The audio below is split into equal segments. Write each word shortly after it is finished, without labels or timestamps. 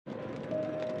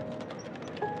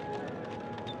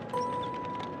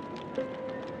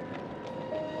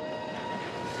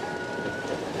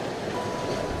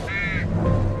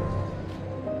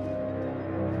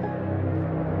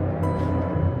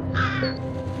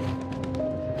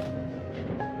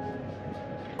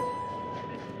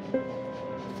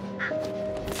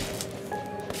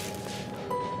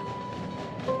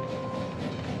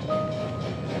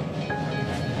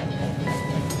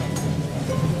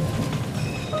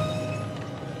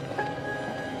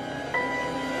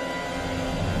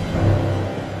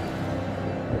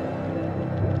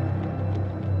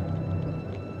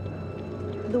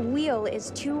wheel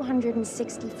is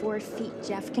 264 feet,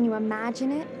 Jeff. Can you imagine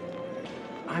it?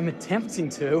 I'm attempting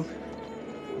to.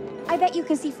 I bet you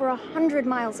can see for 100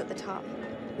 miles at the top.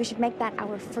 We should make that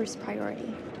our first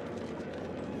priority.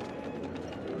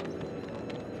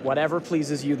 Whatever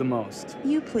pleases you the most.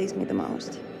 You please me the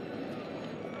most.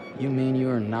 You mean you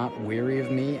are not weary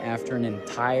of me after an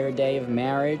entire day of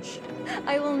marriage?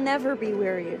 I will never be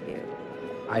weary of you.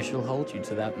 I shall hold you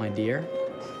to that, my dear.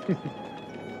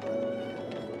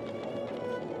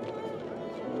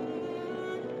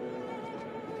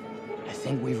 I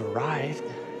think we've arrived.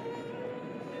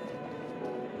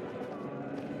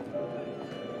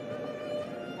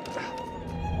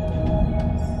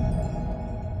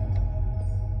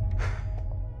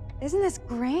 Isn't this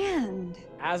grand?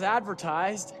 As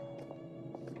advertised.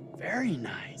 Very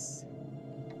nice.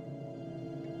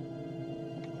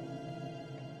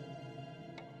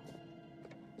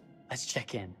 Let's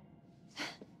check in.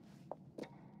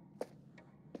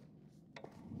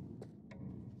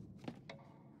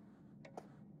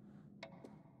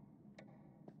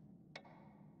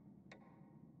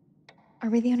 Are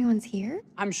we the only ones here?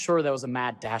 I'm sure there was a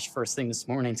mad dash first thing this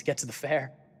morning to get to the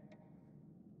fair.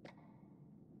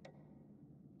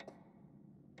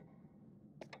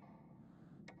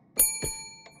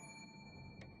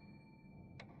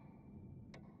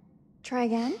 Try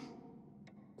again?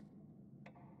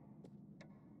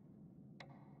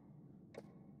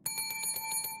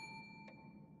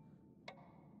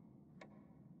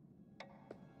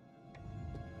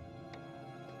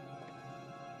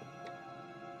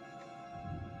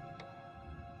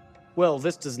 Well,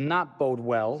 this does not bode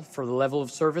well for the level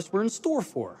of service we're in store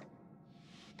for.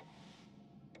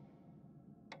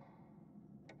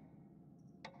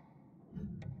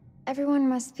 Everyone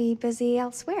must be busy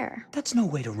elsewhere. That's no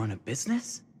way to run a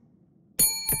business.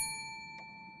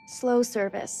 Slow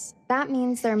service. That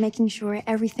means they're making sure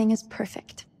everything is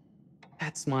perfect.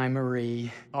 That's my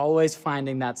Marie, always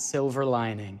finding that silver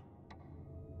lining.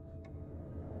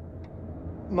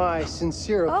 My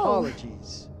sincere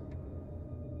apologies.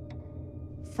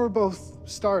 For both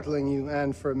startling you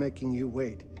and for making you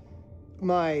wait.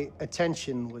 My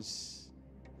attention was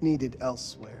needed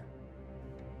elsewhere.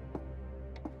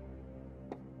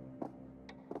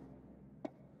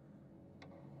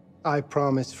 I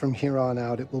promise from here on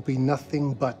out it will be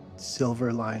nothing but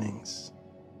silver linings.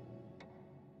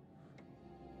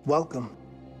 Welcome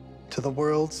to the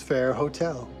World's Fair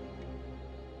Hotel.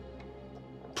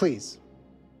 Please,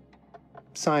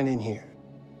 sign in here.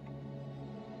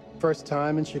 First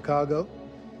time in Chicago?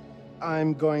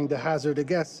 I'm going to hazard a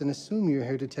guess and assume you're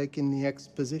here to take in the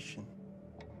exposition.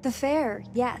 The fair,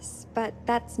 yes, but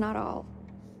that's not all.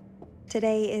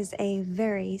 Today is a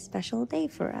very special day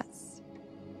for us.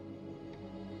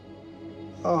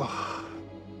 Oh,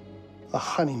 a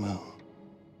honeymoon.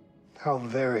 How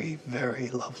very, very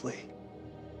lovely.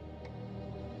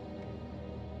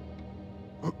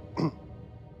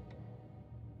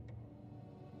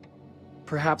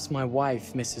 Perhaps my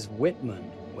wife, Mrs.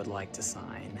 Whitman, would like to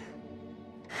sign.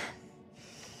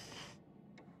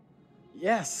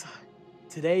 Yes,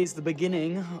 today's the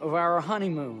beginning of our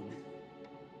honeymoon.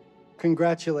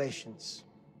 Congratulations.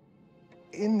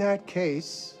 In that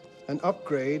case, an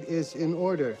upgrade is in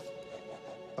order.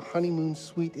 A honeymoon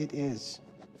suite it is.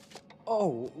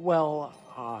 Oh, well,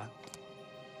 are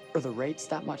the rates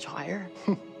that much higher?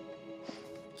 I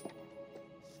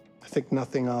think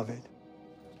nothing of it.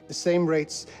 The same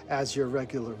rates as your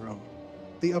regular room.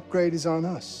 The upgrade is on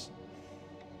us.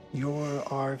 You're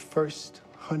our first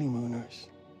honeymooners.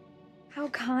 How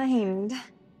kind.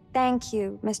 Thank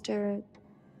you, Mr.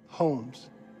 Holmes.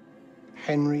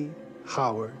 Henry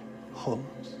Howard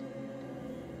Holmes.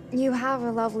 You have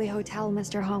a lovely hotel,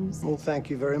 Mr. Holmes. Well, thank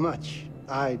you very much.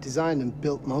 I designed and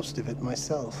built most of it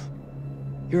myself.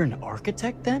 You're an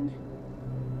architect, then?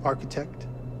 Architect,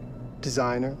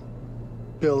 designer,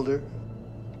 builder,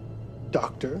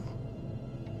 doctor,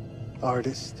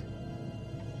 artist.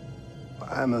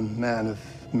 I'm a man of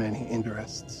many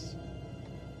interests.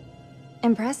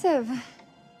 Impressive.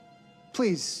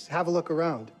 Please, have a look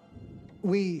around.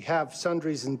 We have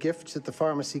sundries and gifts at the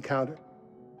pharmacy counter.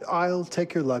 I'll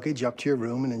take your luggage up to your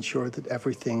room and ensure that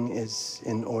everything is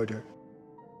in order.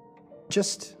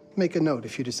 Just make a note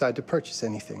if you decide to purchase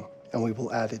anything, and we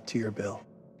will add it to your bill.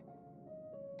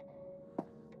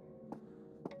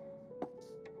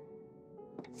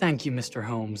 Thank you, Mr.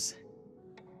 Holmes.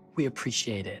 We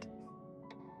appreciate it.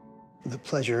 The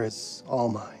pleasure is all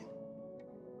mine.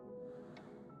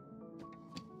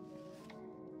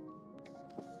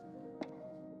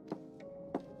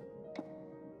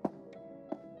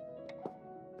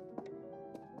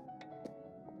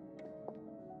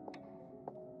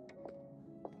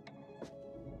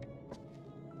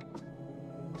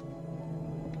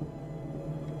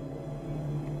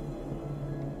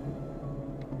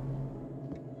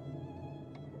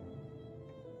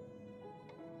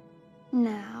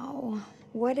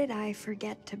 What did I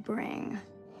forget to bring?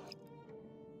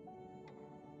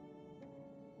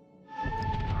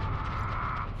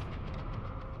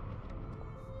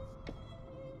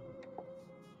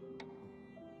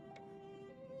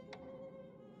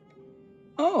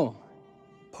 Oh,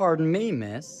 pardon me,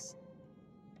 miss.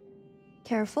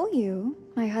 Careful you.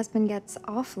 My husband gets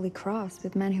awfully cross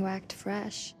with men who act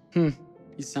fresh.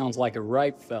 He sounds like a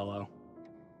ripe fellow.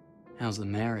 How's the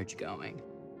marriage going?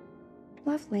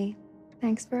 Lovely.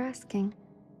 Thanks for asking.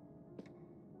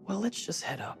 Well, let's just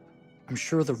head up. I'm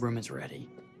sure the room is ready.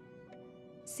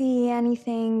 See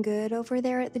anything good over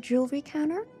there at the jewelry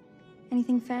counter?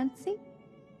 Anything fancy?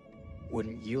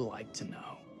 Wouldn't you like to know?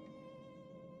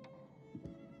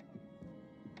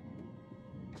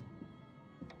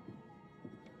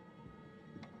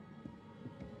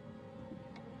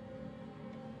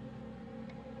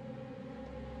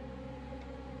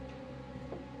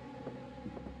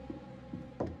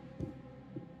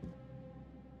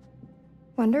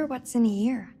 Wonder what's in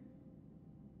here.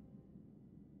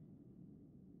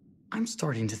 I'm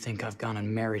starting to think I've gone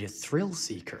and married a thrill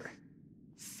seeker.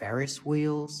 Ferris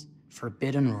wheels,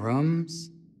 forbidden rooms.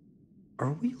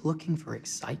 Are we looking for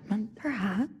excitement?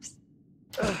 Perhaps.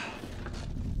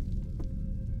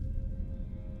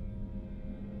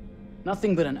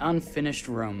 Nothing but an unfinished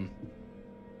room.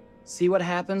 See what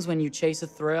happens when you chase a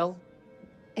thrill?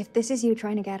 If this is you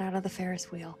trying to get out of the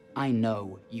Ferris wheel. I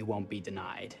know you won't be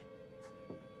denied.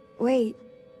 Wait,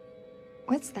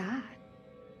 what's that?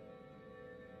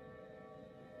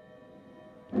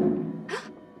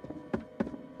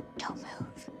 Don't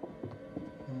move.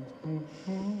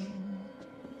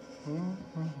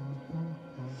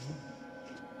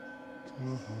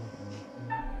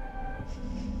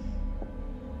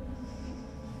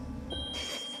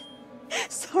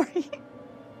 Sorry.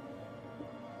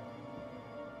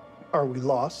 Are we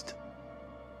lost?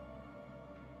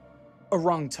 A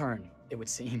wrong turn, it would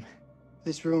seem.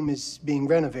 This room is being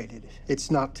renovated. It's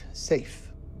not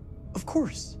safe. Of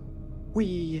course.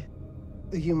 We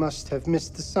You must have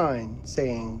missed the sign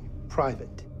saying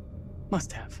private.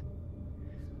 must have.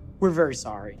 We're very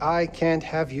sorry. I can't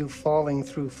have you falling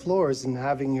through floors and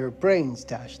having your brains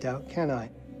dashed out, can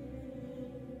I?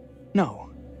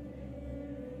 No.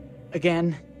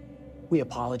 Again, we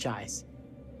apologize.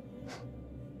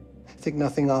 Think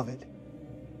nothing of it.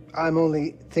 I'm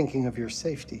only thinking of your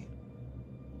safety.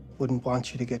 Wouldn't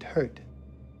want you to get hurt.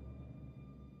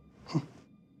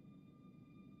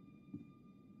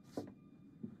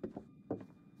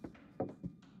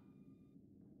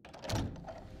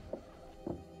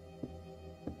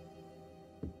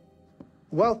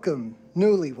 Welcome,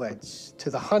 newlyweds, to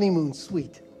the honeymoon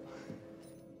suite.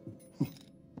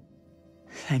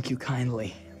 Thank you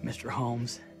kindly, Mr.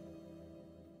 Holmes.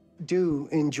 Do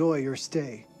enjoy your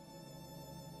stay.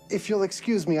 If you'll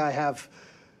excuse me, I have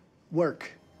work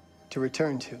to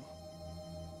return to.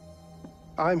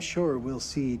 I'm sure we'll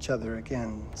see each other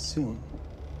again soon.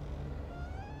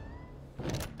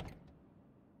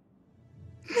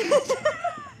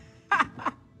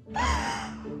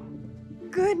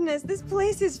 Goodness, this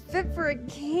place is fit for a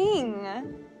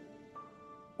king.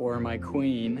 Or my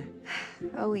queen.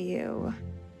 Oh, you.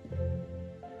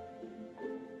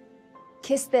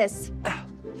 Kiss this.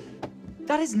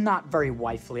 That is not very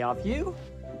wifely of you.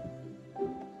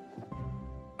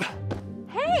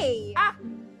 Hey! Ah!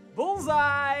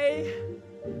 Bullseye!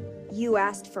 You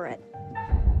asked for it.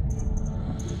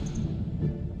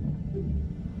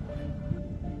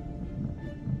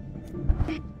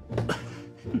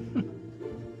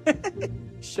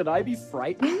 Should I be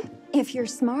frightened? If you're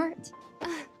smart.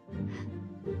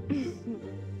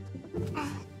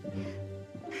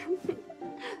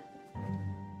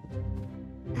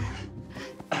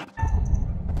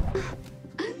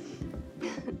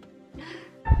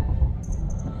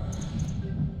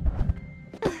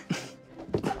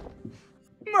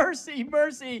 Mercy,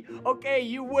 mercy! Okay,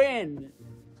 you win.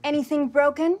 Anything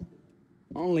broken?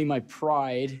 Only my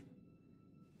pride.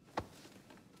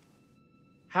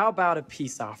 How about a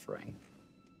peace offering?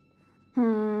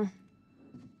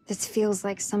 This feels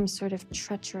like some sort of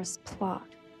treacherous plot.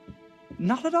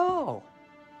 Not at all.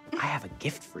 I have a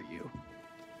gift for you.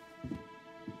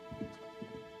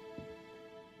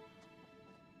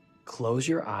 Close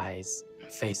your eyes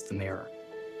and face the mirror.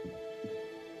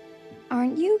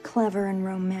 Aren't you clever and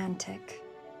romantic?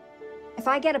 If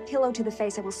I get a pillow to the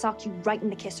face, I will sock you right in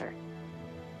the kisser.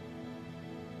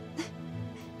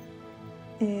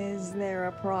 Is there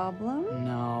a problem?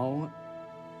 No.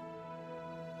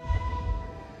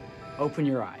 Open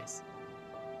your eyes.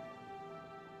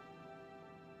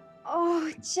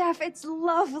 Oh, Jeff, it's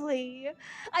lovely.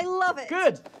 I love it.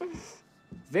 Good.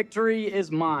 Victory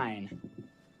is mine.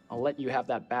 I'll let you have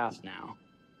that bath now.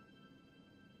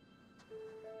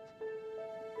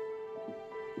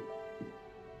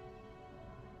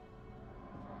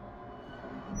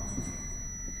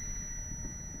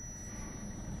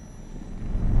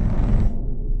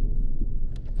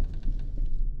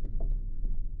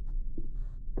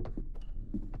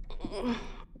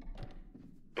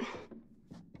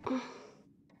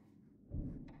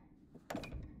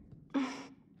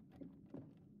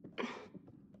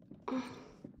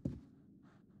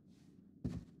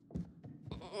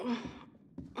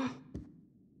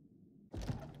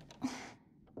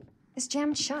 It's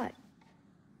jammed shut.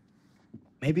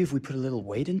 Maybe if we put a little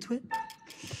weight into it?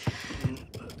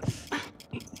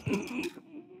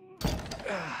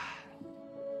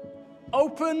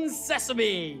 Open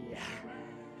sesame!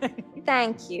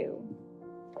 Thank you.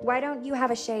 Why don't you have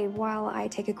a shave while I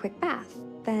take a quick bath?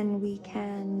 Then we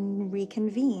can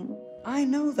reconvene. I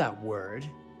know that word.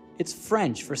 It's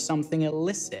French for something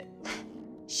illicit.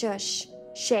 Shush.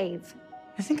 Shave.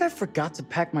 I think I forgot to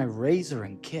pack my razor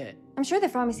and kit. I'm sure the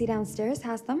pharmacy downstairs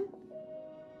has them.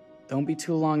 Don't be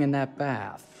too long in that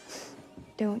bath.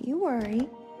 Don't you worry.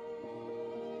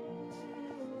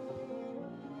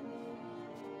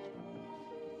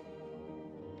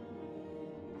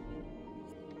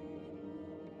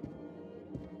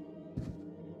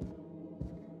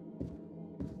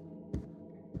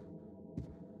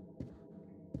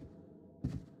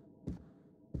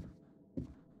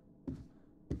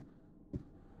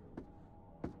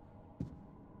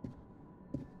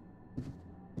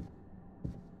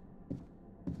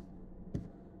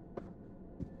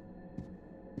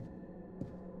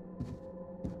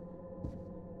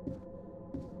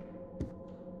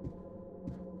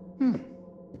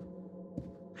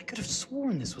 I could have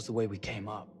sworn this was the way we came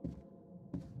up.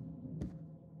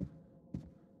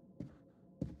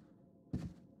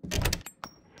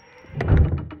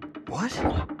 What?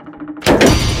 Oh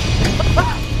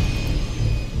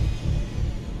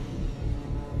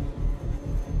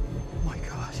my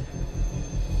God.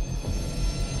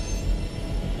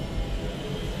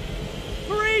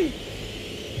 Hurry!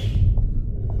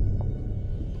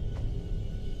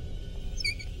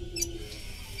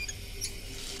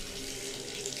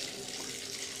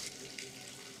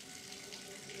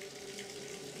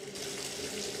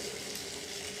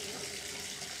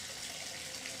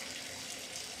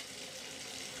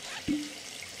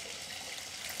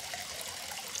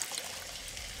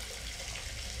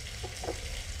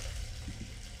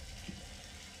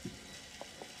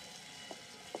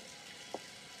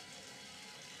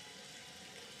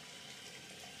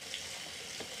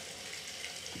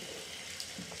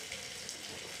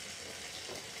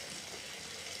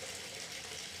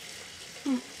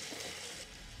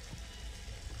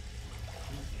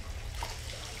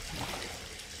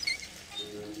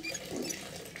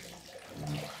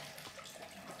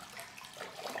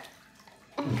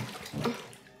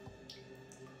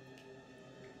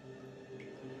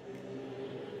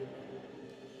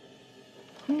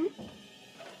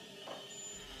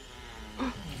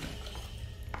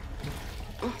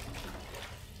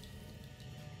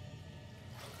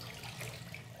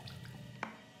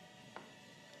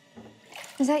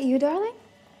 Is that you, darling?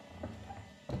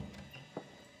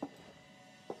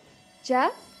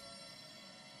 Jeff?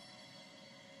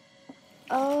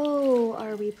 Oh,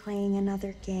 are we playing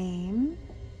another game?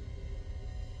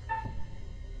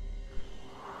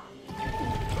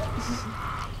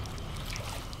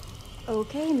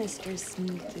 Okay, Mr.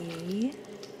 Sneaky.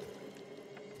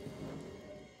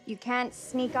 You can't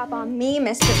sneak up on me,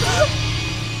 Mr.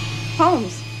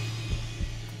 Holmes!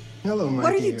 Hello, my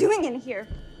What are dear. you doing in here?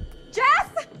 Jeff!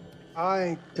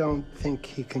 I don't think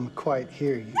he can quite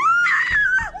hear you.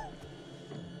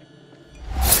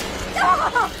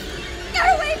 Ah! Get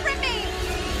away from me!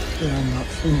 But I'm not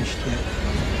finished yet.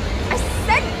 I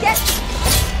said get...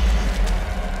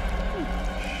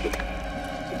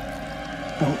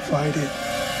 Don't fight it.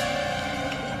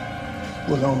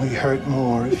 Will only hurt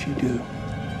more if you do.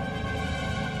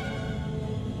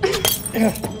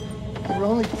 You're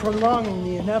only prolonging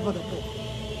the inevitable.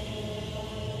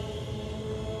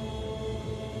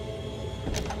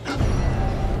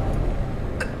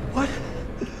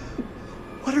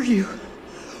 What are you?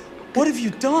 What have you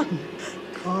done?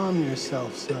 Calm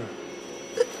yourself, sir.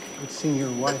 It seems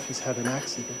your wife has had an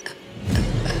accident.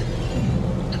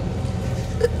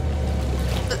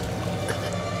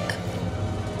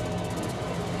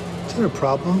 Is there a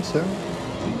problem, sir?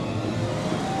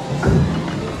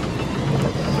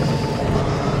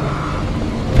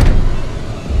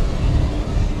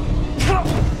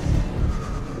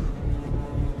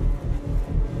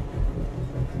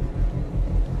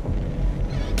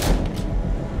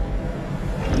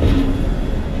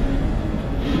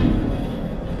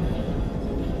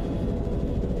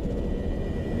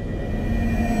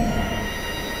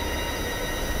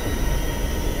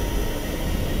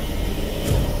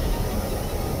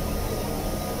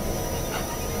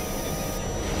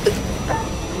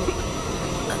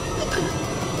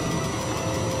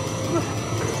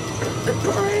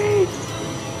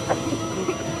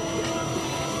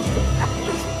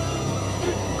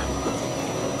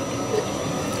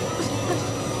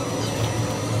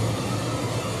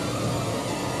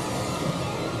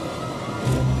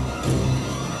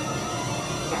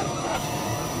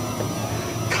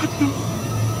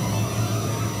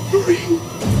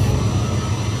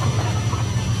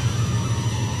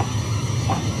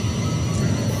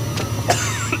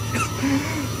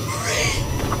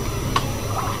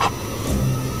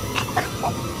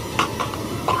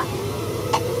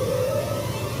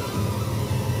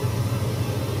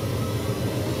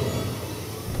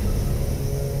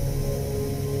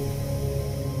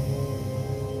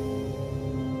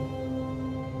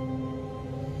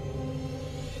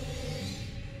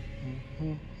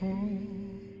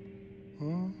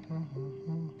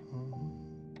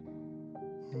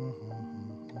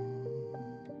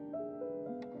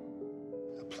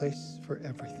 place for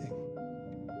everything.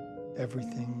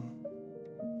 Everything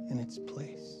in its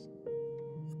place.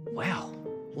 Wow,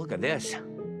 look at this.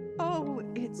 Oh,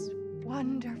 it's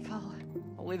wonderful.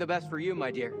 Only the best for you, my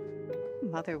dear.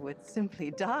 Mother would simply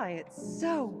die. It's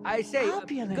so I say,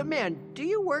 opulent. good man, do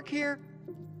you work here?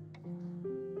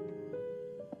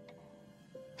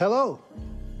 Hello.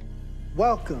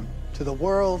 Welcome to the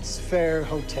World's Fair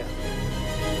Hotel.